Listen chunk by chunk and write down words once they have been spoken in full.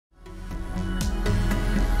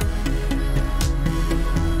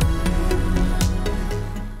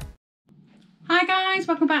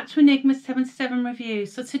welcome back to Enigma 77 Review.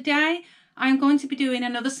 So today I'm going to be doing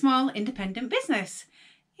another small independent business.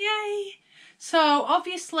 Yay! So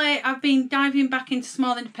obviously I've been diving back into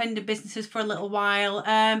small independent businesses for a little while.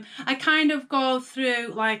 I kind of go through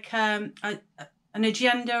like an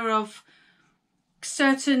agenda of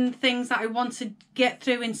certain things that I want to get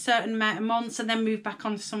through in certain months and then move back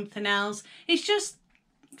on to something else. It's just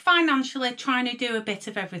financially trying to do a bit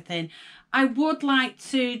of everything. I would like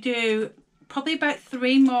to do probably about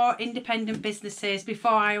 3 more independent businesses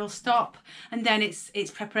before I will stop, and then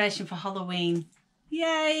it's preparation for Halloween.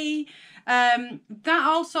 Yay! That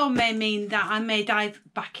also may mean that I may dive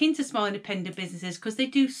back into small independent businesses because they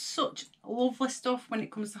do such lovely stuff when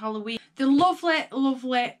it comes to Halloween. The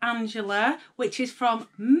lovely Angela, which is from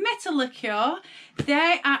Metal Liqueur,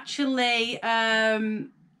 they actually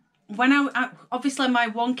when I obviously my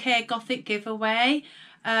 1K Gothic giveaway,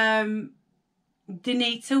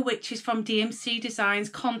 Danita, which is from DMC Designs,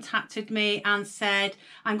 contacted me and said,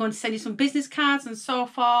 I'm going to send you some business cards and so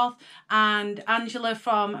forth. And Angela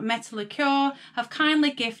from Metal Liqueur have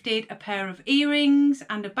kindly gifted a pair of earrings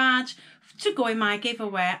and a badge to go in my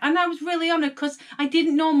giveaway. And I was really honoured because I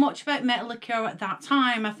didn't know much about Metal Liqueur at that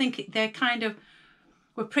time. I think they kind of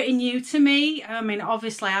were pretty new to me. I mean,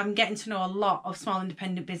 obviously I'm getting to know a lot of small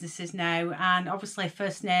independent businesses now, and obviously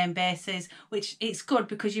first name basis, which it's good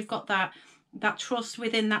because you've got that trust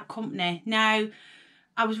within that company. Now,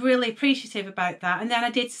 I was really appreciative about that. And then I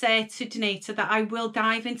did say to Danita that I will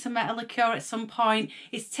dive into Metal Liqueur at some point.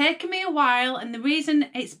 It's taken me a while, and the reason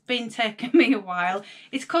it's been taking me a while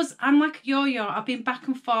is because I'm like a yo-yo. I've been back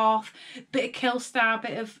and forth, bit of Killstar,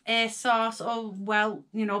 bit of ASOS. Oh, well,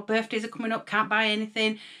 you know, birthdays are coming up, can't buy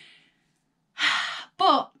anything.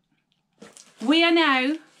 But we are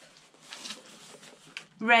now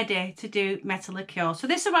ready to do Metal Liqueur. So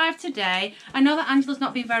this arrived today. I know that Angela's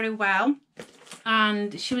not been very well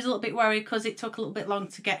and she was a little bit worried because it took a little bit long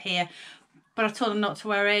to get here, but I told her not to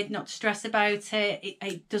worry, not to stress about it.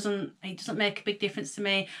 It doesn't make a big difference to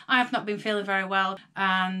me. I have not been feeling very well,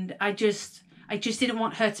 and I just didn't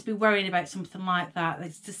want her to be worrying about something like that.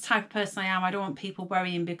 It's the type of person I am. I don't want people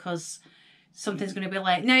worrying because something's going to be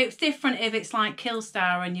late. Now, it's different if it's like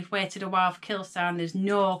Killstar and you've waited a while for Killstar and there's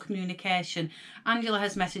no communication. Angela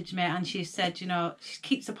has messaged me and she said, you know, she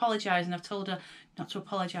keeps apologising. I've told her not to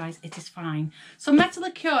apologise. It is fine. So Metal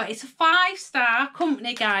Liqueur, it's a 5-star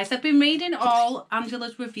company, guys. I've been reading all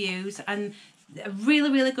Angela's reviews and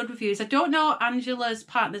really good reviews. I don't know Angela's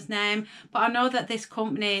partner's name, but I know that this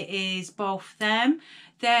company is both them.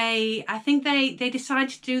 I think they decided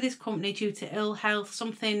to do this company due to ill health.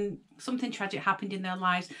 Something tragic happened in their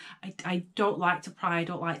lives. I don't like to pry, I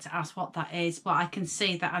don't like to ask what that is, but I can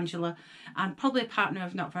see that Angela and probably a partner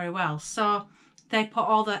are not very well. So they put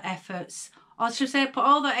all their efforts, or I should say put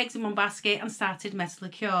all their eggs in one basket and started Metal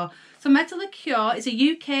Liqueur. So Metal Liqueur is a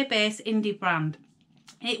UK based indie brand.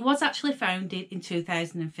 It was actually founded in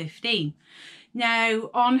 2015. Now,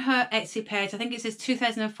 on her Etsy page, I think it says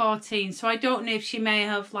 2014, so I don't know if she may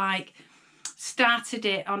have like started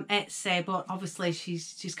it on Etsy, but obviously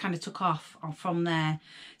she's kind of took off from there.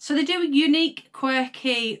 So they do unique,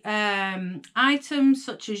 quirky items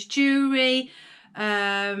such as jewellery,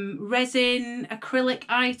 resin, acrylic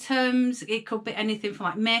items. It could be anything from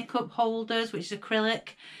like makeup holders, which is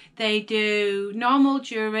acrylic. They do normal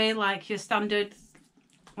jewellery like your standard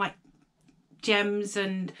like gems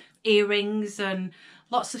and earrings, and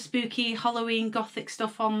lots of spooky Halloween Gothic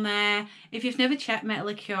stuff on there. If you've never checked Metal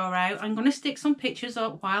Liqueur out, I'm going to stick some pictures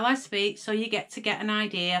up while I speak so you get an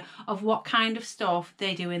idea of what kind of stuff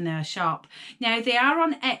they do in their shop. Now, they are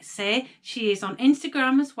on Etsy. She is on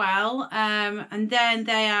Instagram as well, and then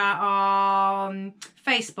they are on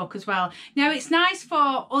Facebook as well. Now, it's nice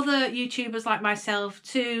for other YouTubers like myself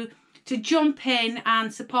to jump in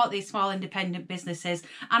and support these small independent businesses,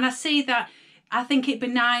 and I think it'd be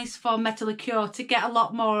nice for Metal Liqueur to get a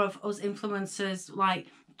lot more of us influencers like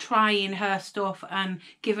trying her stuff and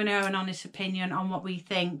giving her an honest opinion on what we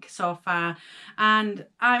think so far. And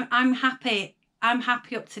I'm happy. I'm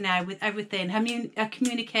happy up to now with everything. Her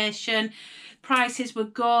communication, prices were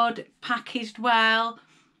good, packaged well.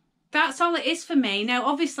 That's all it is for me. Now,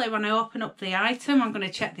 obviously, when I open up the item, I'm going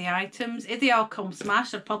to check the items. If they all come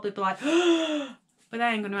smashed, I'd probably be like, but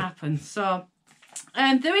that ain't going to happen. So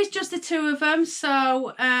there is just the 2 of them.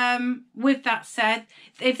 So with that said,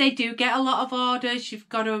 if they do get a lot of orders, you've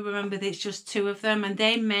got to remember that it's just 2 of them, and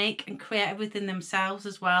they make and create everything themselves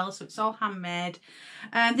as well. So it's all handmade.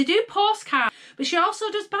 They do postcards, but she also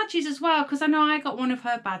does badges as well, because I know I got one of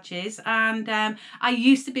her badges, and I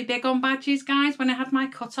used to be big on badges, guys, when I had my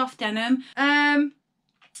cut-off denim.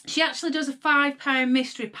 She actually does a £5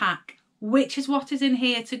 mystery pack which is what is in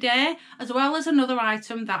here today, as well as another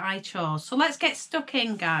item that I chose. So let's get stuck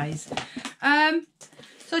in, guys.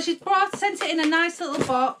 So she's sent it in a nice little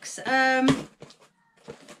box.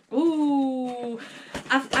 Ooh,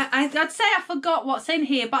 I'd say I forgot what's in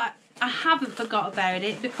here, but I haven't forgot about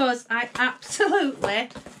it because I absolutely,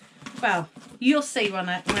 well, you'll see when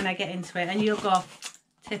I get into it and you'll go,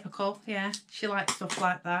 typical, yeah, she likes stuff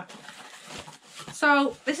like that.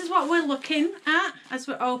 So this is what we're looking at as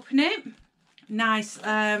we open it. Nice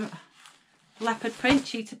leopard print,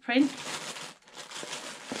 cheetah print.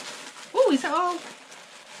 Oh, is it all?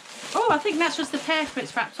 Oh, I think that's just the paper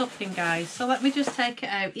it's wrapped up in, guys. So let me just take it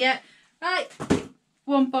out. Yeah, right.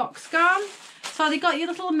 One box gone. So they got your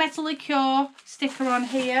little metal liqueur sticker on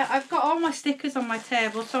here. I've got all my stickers on my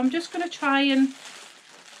table, so I'm just going to try and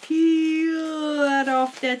peel that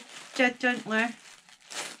off dead gently.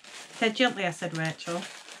 Dead gently, I said, Rachel.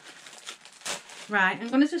 Right, I'm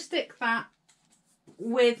going to just stick that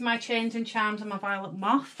with my chains and charms and my violet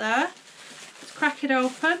moth there. Let's crack it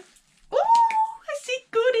open.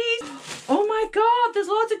 Goodies. Oh my god, there's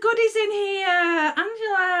loads of goodies in here,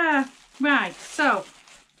 Angela. Right, so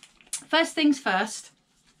first things first,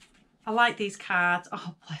 I like these cards.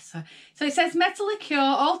 Oh, bless her. So it says Metal Liqueur,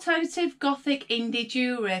 alternative gothic indie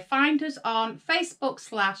jewellery. Find us on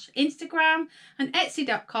Facebook/Instagram and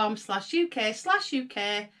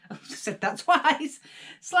Etsy.com/UK/UK. I said that twice.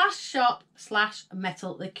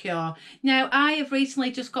 /shop/Metal Liqueur. Now, I have recently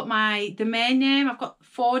just got my domain name. I've got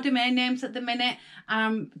 4 domain names at the minute.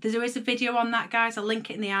 There is a video on that, guys. I'll link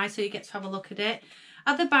it in the eye so you get to have a look at it.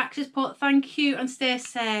 At the back, just put thank you and stay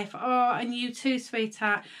safe. Oh, and you too,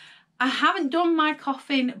 sweetheart. I haven't done my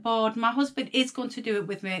coffin board. My husband is going to do it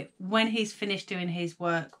with me when he's finished doing his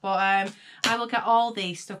work. But I will get all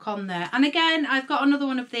these stuck on there. And again, I've got another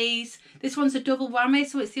one of these. This one's a double whammy.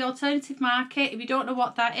 So it's the Alternative Market. If you don't know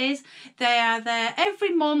what that is, they are there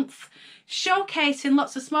every month showcasing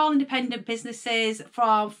lots of small independent businesses,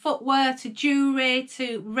 from footwear to jewellery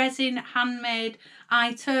to resin, handmade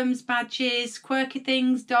items, badges, quirky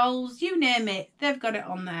things, dolls, you name it. They've got it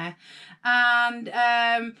on there. And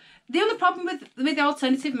the only problem with the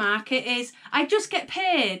Alternative Market is I just get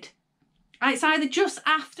paid. It's either just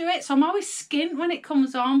after it, so I'm always skint when it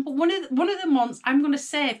comes on. But one of the months I'm going to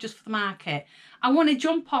save just for the market. I want to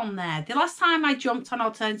jump on there. The last time I jumped on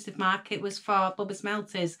Alternative Market was for Bubba's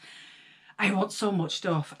Melties. I want so much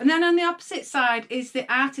stuff. And then on the opposite side is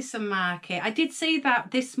the Artisan Market. I did see that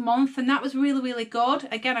this month and that was really, really good.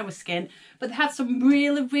 Again, I was skint, but they had some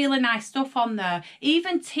really, really nice stuff on there.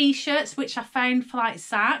 Even t-shirts, which I found for like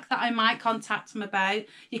SAC that I might contact them about.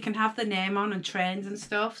 You can have the name on and trains and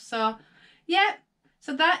stuff. So, yeah.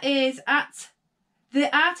 So that is at the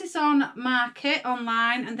Artisan Market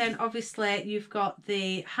online, and then obviously you've got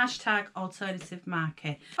the hashtag Alternative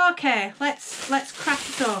Market. Okay, let's crack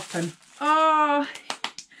it open. Oh,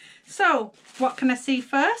 so what can I see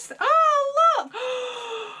first? Oh, look.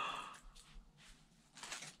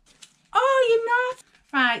 Oh, you're not.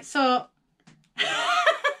 Right, so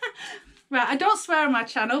right, I don't swear on my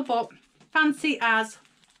channel, but fancy as.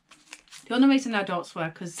 The only reason I don't swear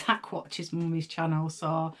because Zach watches Mummy's channel,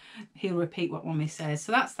 so he'll repeat what Mummy says.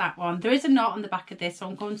 So that's that one. There is a note on the back of this, so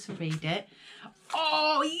I'm going to read it.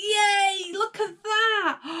 Oh, yay! Look at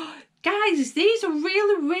that. Guys, these are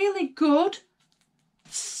really, really good,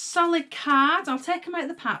 solid cards. I'll take them out of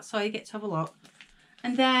the pack so you get to have a look.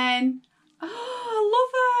 And then, oh, I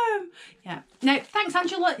love them. Yeah. Now, thanks,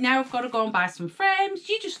 Angela. Now I've got to go and buy some frames.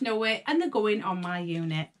 You just know it. And they're going on my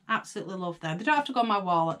unit. Absolutely love them. They don't have to go on my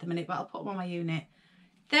wall at the minute, but I'll put them on my unit.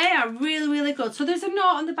 They are really, really good. So there's a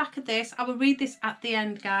note on the back of this. I will read this at the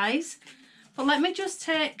end, guys. But let me just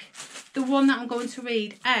take the one that I'm going to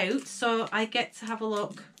read out so I get to have a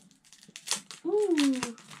look. Ooh.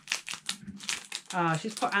 Oh,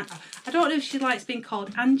 she's put, I don't know if she likes being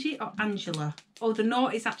called Angie or Angela. Oh, the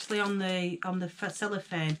note is actually on the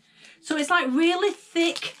cellophane. So it's like really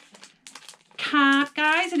thick card,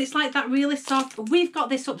 guys, and it's like that really soft. We've got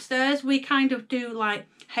this upstairs. We kind of do like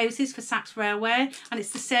houses for Saks Railway, and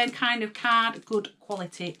it's the same kind of card, good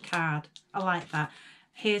quality card. I like that.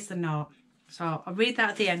 Here's the note. So I'll read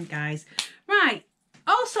that at the end, guys. Right,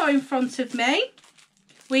 also in front of me,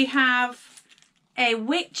 we have a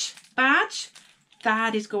witch badge.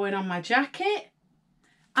 That is going on my jacket.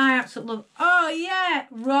 I absolutely love, oh yeah,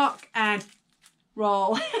 rock and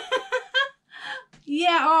roll.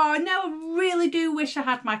 Yeah, oh, now I really do wish I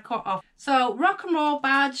had my cut off. So, rock and roll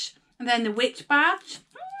badge, and then the witch badge.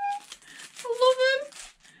 I love them.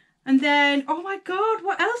 And then, oh my God,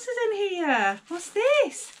 what else is in here? What's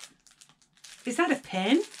this? Is that a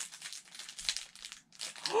pin?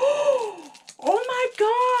 Oh my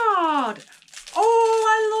God.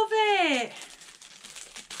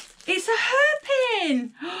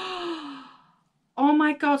 in. Oh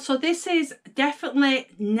my God. So this is definitely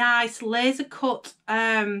nice laser cut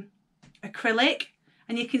acrylic.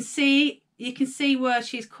 And you can see where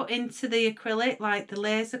she's cut into the acrylic, like the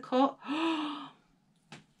laser cut. I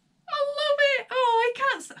love it. Oh, I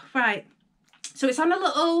can't. Right. So it's on a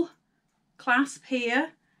little clasp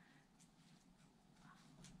here.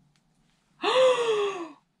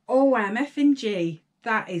 Oh, MF&G.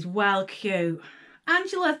 That is well cute.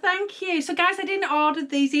 Angela, thank you. So guys, I didn't order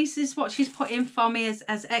these. This is what she's put in for me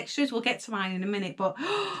as extras. We'll get to mine in a minute, but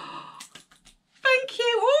thank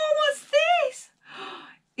you. Oh, what's this?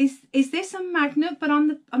 Is this a magnet, but on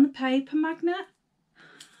the paper magnet?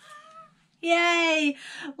 Yay!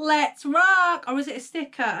 Let's rock. Or is it a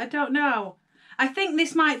sticker? I don't know. I think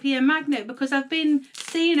this might be a magnet because I've been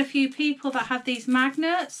seeing a few people that have these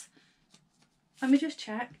magnets. Let me just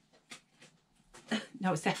check.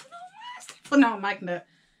 No, it's definitely not a magnet.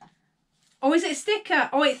 Oh, is it a sticker?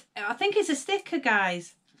 Oh, I think it's a sticker,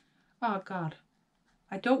 guys. Oh God,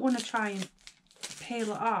 I don't want to try and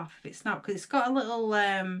peel it off if it's not, because it's got a little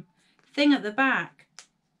thing at the back.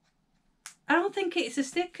 I don't think it's a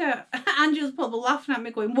sticker. Angela's probably laughing at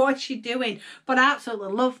me going, what is she doing? But I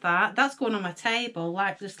absolutely love that. That's going on my table,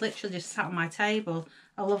 like just literally just sat on my table.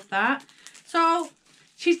 I love that. So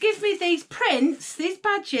she's given me these prints, these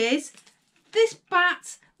badges, this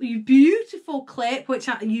bat, beautiful clip, which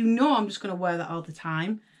you know I'm just going to wear that all the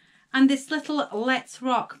time. And this little Let's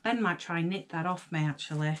Rock. Ben might try and nick that off me,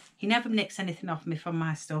 actually. He never nicks anything off me from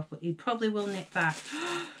my stuff, but he probably will nick that.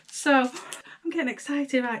 So I'm getting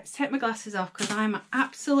excited. Right, take my glasses off because I'm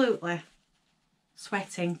absolutely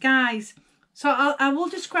sweating. Guys, so I will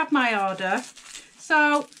just grab my order.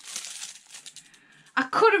 So I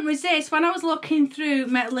couldn't resist when I was looking through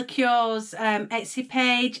Metal Liqueur's Etsy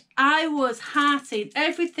page. I was hearting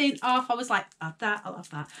everything off. I was like, I love that, I love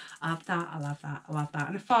that, I love that, I love that, I love that.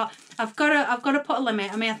 And I thought, I've got to put a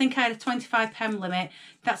limit. I mean, I think I had a 25 pen limit.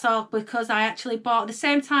 That's all because I actually bought, the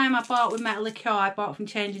same time I bought with Metal Liqueur, I bought from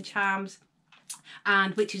Changing Charms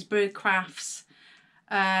and Witch's Brew Crafts.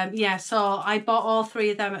 Yeah, so I bought all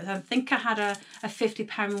three of them. I think I had a 50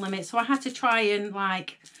 pen limit. So I had to try and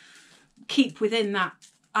like keep within that.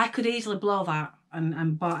 I could easily blow that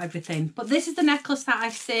and bought everything. But this is the necklace that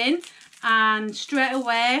I've seen, and straight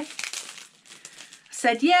away I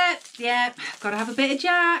said, yep, got to have a bit of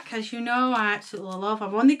Jack, as you know, I absolutely love.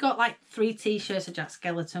 I've only got like 3 t-shirts of Jack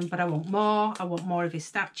Skellington, but I want more. I want more of his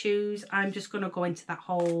statues. I'm just going to go into that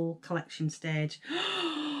whole collection stage.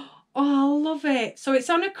 Oh, I love it. So it's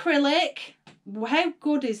on acrylic. How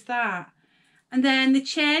good is that? And then the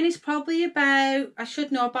chain is probably about, I should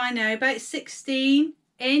know by now, about 16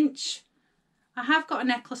 inch. I have got a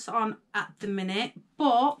necklace on at the minute,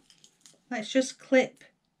 but let's just clip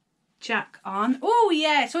Jack on. Oh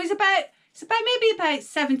yeah, so it's about maybe about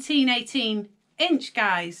 17, 18 inch,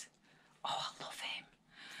 guys. Oh, I love him.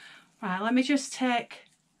 Right, let me just take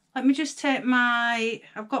my,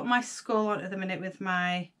 I've got my skull on at the minute with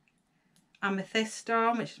my amethyst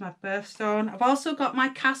stone, which is my birthstone. I've also got my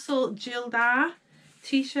Castle Gildar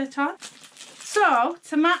t-shirt on. So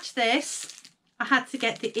to match this, I had to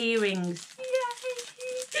get the earrings. Yay!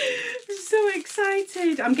 I'm so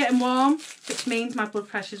excited. I'm getting warm, which means my blood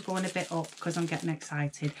pressure's going a bit up because I'm getting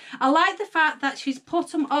excited. I like the fact that she's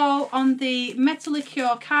put them all on the Metal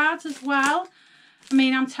Liqueur cards as well. I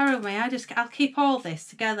mean, I'm terrible. I'll keep all this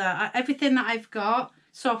together. Everything that I've got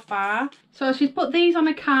so far. So she's put these on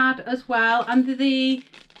a card as well, and the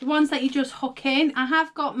ones that you just hook in. I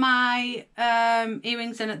have got my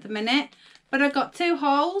earrings in at the minute, but I've got 2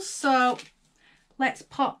 holes, so let's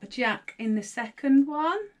pop Jack in the second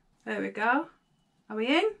one. There we go. Are we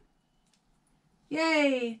in?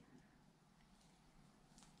 Yay!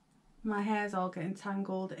 My hair's all getting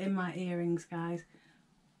tangled in my earrings, guys.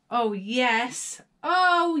 Oh yes,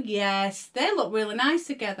 oh yes, they look really nice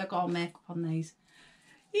together. Got all makeup on these.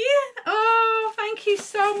 Yeah, oh, thank you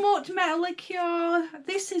so much, Metal Liqueur.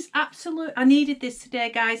 This is absolute. I needed this today,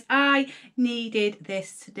 guys. I needed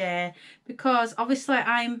this today because obviously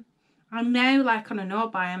I'm now like on a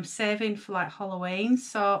no-buy. I'm saving for like Halloween.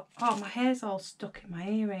 So, oh, my hair's all stuck in my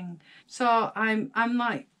earring. So I'm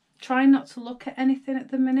like trying not to look at anything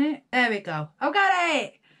at the minute. There we go. I got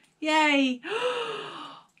it. Yay.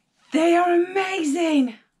 They are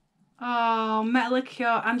amazing. Oh, Metal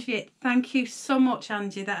Liqueur, Angie, thank you so much,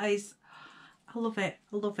 Angie. That is, I love it,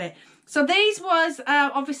 I love it. So these was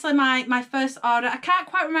obviously my first order. I can't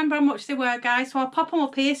quite remember how much they were, guys, so I'll pop them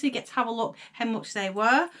up here so you get to have a look how much they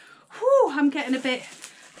were. Whew, I'm getting a bit,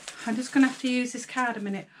 I'm just going to have to use this card a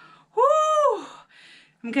minute. Whew,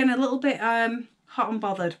 I'm getting a little bit hot and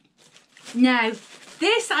bothered. Now,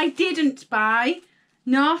 this I didn't buy.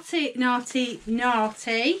 Naughty, naughty,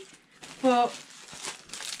 naughty. But,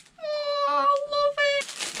 oh, I love it.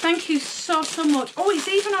 Thank you so, so much. Oh, it's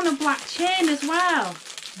even on a black chain as well.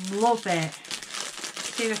 Love it.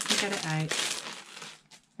 See if I can get it out.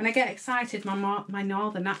 When I get excited, my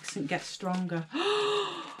northern accent gets stronger.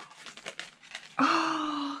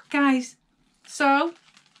 Oh, guys. So,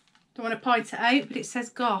 don't want to point it out, but it says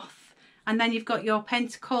Goth. And then you've got your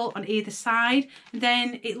pentacle on either side. And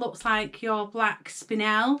then it looks like your black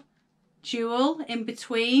spinel jewel in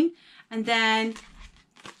between. And then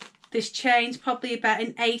this chain's probably about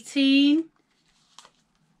an 18.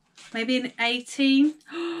 Maybe an 18.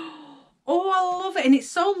 Oh, I love it. And it's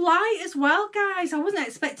so light as well, guys. I wasn't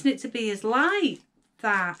expecting it to be as light.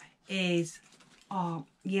 That is, oh,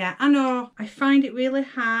 yeah, I know. I find it really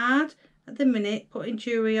hard at the minute putting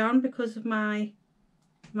jewellery on because of my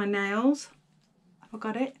nails. Have I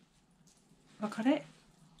got it? Have I got it?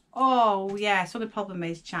 Oh, yeah. So the problem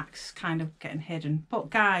is Jack's kind of getting hidden. But,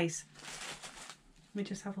 guys, let me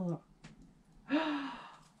just have a look.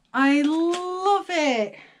 I love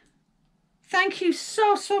it. Thank you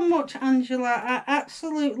so, so much, Angela. I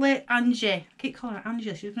absolutely, Angie. I keep calling her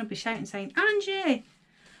Angie. She's going to be shouting saying, Angie.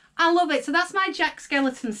 I love it. So that's my Jack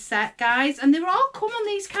Skeleton set, guys. And they're all come on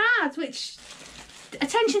these cards, which,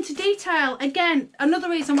 attention to detail. Again, another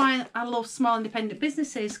reason why I love small independent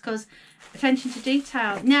businesses, because attention to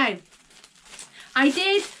detail. Now, I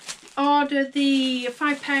did order the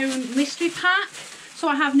 £5 mystery pack. So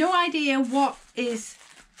I have no idea what is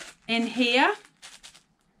in here.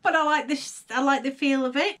 But I like this, I like the feel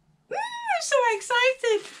of it. I'm so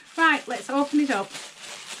excited. Right, let's open it up.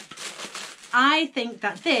 I think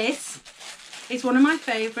that this is one of my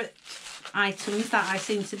favourite items that I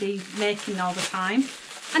seem to be making all the time.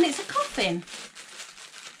 And it's a coffin.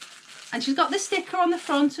 And she's got the sticker on the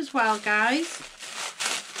front as well, guys.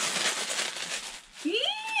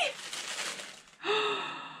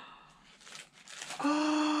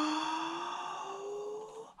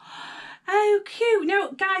 Oh, cute. Now,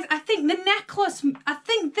 guys, I think the necklace, I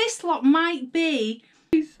think this lot might be,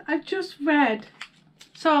 I just read.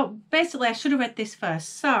 So, basically, I should have read this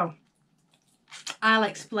first. So, I'll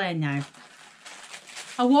explain now.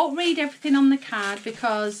 I won't read everything on the card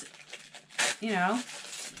because, you know,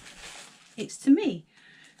 it's to me.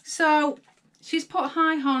 So, she's put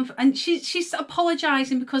high horn, and she's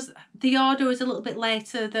apologising because the order was a little bit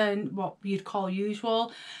later than what you'd call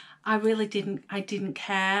usual. I really didn't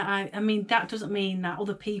care. I mean, that doesn't mean that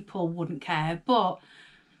other people wouldn't care, but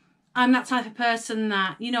I'm that type of person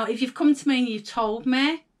that, you know, if you've come to me and you've told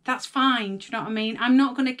me, that's fine. Do you know what I mean? I'm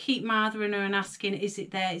not going to keep mothering her and asking, is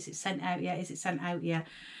it there? Is it sent out yet? Is it sent out yet?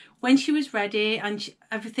 When she was ready and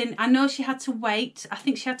everything, I know she had to wait. I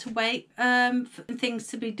think she had to wait for things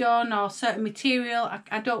to be done or certain material.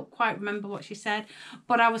 I don't quite remember what she said,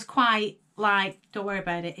 but I was quite like, don't worry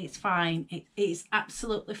about it. It's fine. It's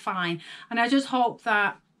absolutely fine. And I just hope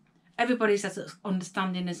that everybody's as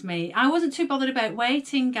understanding as me. I wasn't too bothered about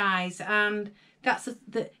waiting, guys, and that's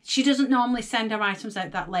she doesn't normally send her items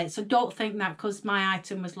out that late, so don't think that because my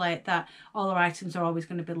item was late that all her items are always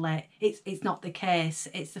going to be late. It's not the case.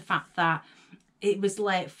 It's the fact that it was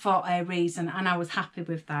late for a reason, and I was happy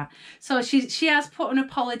with that. So she has put an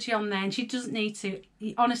apology on there, and she doesn't need to.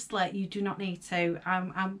 Honestly, you do not need to.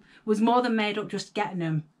 I was more than made up just getting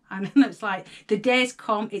them. And it's like, the day's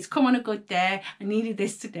come, it's come on a good day, I needed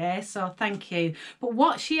this today, so thank you. But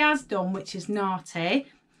what she has done, which is naughty,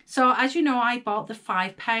 so as you know, I bought the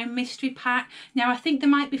 £5 mystery pack. Now I think there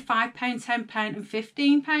might be £5, £10 and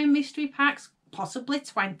 £15 mystery packs, possibly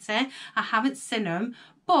 20. I haven't seen them,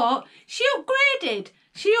 but she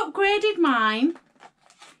upgraded mine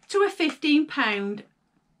to a £15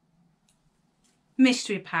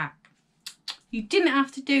 mystery pack. You didn't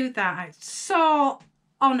have to do that. It's so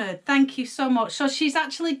honoured. Thank you so much. So she's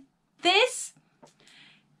actually this,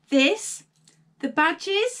 the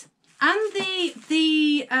badges and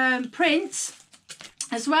the prints,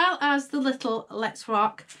 as well as the little Let's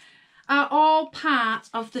Rock, are all part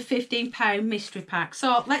of the £15 mystery pack.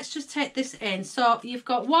 So let's just take this in. So you've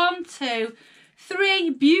got 1, 2, 3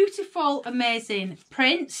 beautiful, amazing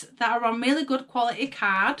prints that are on really good quality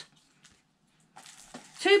card.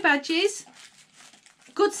 2 badges.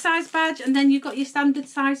 Good size badge, and then you've got your standard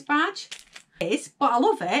size badge. But I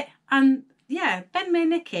love it, and yeah, Ben may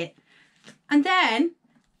nick it. And then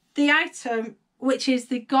the item, which is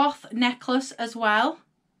the Goth necklace as well.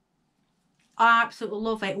 I absolutely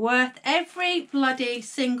love it. Worth every bloody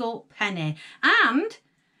single penny. And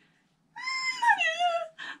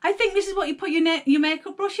I think this is what you put your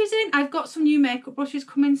makeup brushes in. I've got some new makeup brushes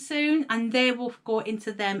coming soon, and they will go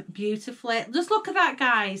into them beautifully. Just look at that,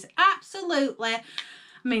 guys. Absolutely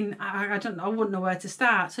I mean, I don't know, I wouldn't know where to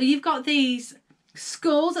start. So you've got these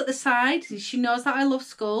skulls at the side. She knows that I love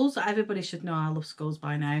skulls. Everybody should know I love skulls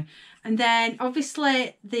by now. And then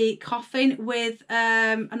obviously the coffin with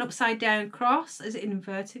an upside down cross. Is it an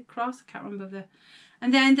inverted cross? I can't remember the...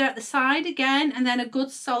 And then they're at the side again, and then a good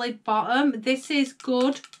solid bottom. This is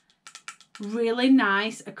good, really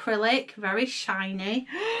nice acrylic, very shiny.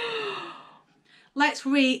 Let's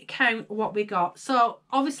recount what we got. So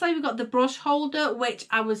obviously we got the brush holder, which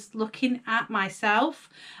I was looking at myself.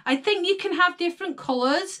 I think you can have different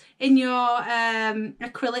colours in your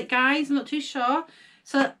acrylic, guys. I'm not too sure.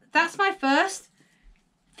 So that's my first.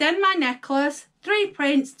 Then my necklace, 3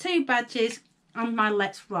 prints, 2 badges, and my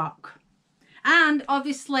Let's Rock. And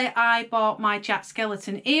obviously I bought my Jack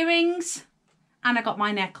Skellington earrings, and I got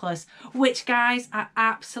my necklace, which, guys, I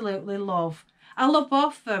absolutely love. I love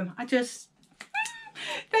both of them. I just...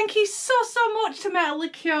 Thank you so much to Metal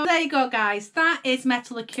Liqueur. There you go, guys. That is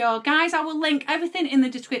Metal Liqueur. Guys, I will link everything in the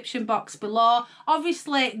description box below.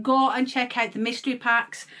 Obviously, go and check out the mystery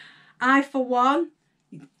packs. I, for one,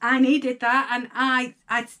 I needed that, and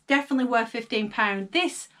it's definitely worth £15.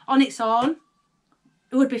 This, on its own,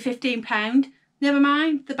 it would be £15. Never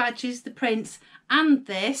mind the badges, the prints, and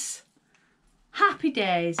this. Happy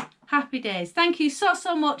days. Happy days. Thank you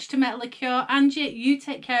so much to Metal Liqueur. Angie, you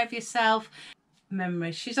take care of yourself.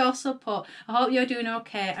 Memories. She's also put, I hope you're doing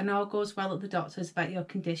okay and all goes well at the doctors about your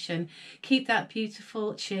condition. Keep that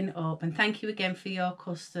beautiful chin up, and thank you again for your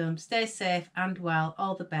custom. Stay safe and well.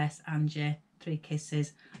 All the best, Angie. 3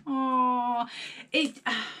 kisses. Oh,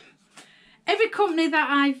 every company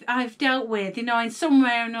that I've dealt with, you know, in some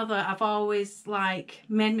way or another, I've always like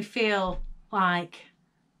made me feel like,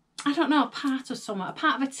 I don't know, a part of someone, a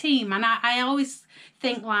part of a team. And I always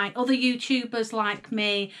think like other YouTubers like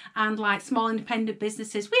me and like small independent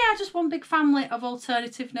businesses, we are just one big family of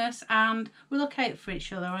alternativeness, and we look out for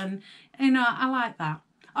each other, and you know, I like that.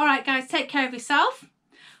 All right, guys, take care of yourself.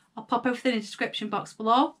 I'll pop everything in the description box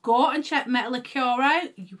below. Go and check Metal Liqueur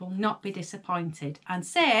out. You will not be disappointed. And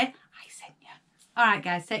say, I sent you. All right,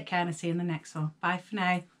 guys, take care, and I'll see you in the next one. Bye for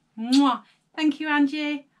now. Mwah. Thank you,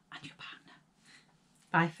 Angie, and your partner.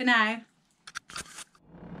 Bye for now.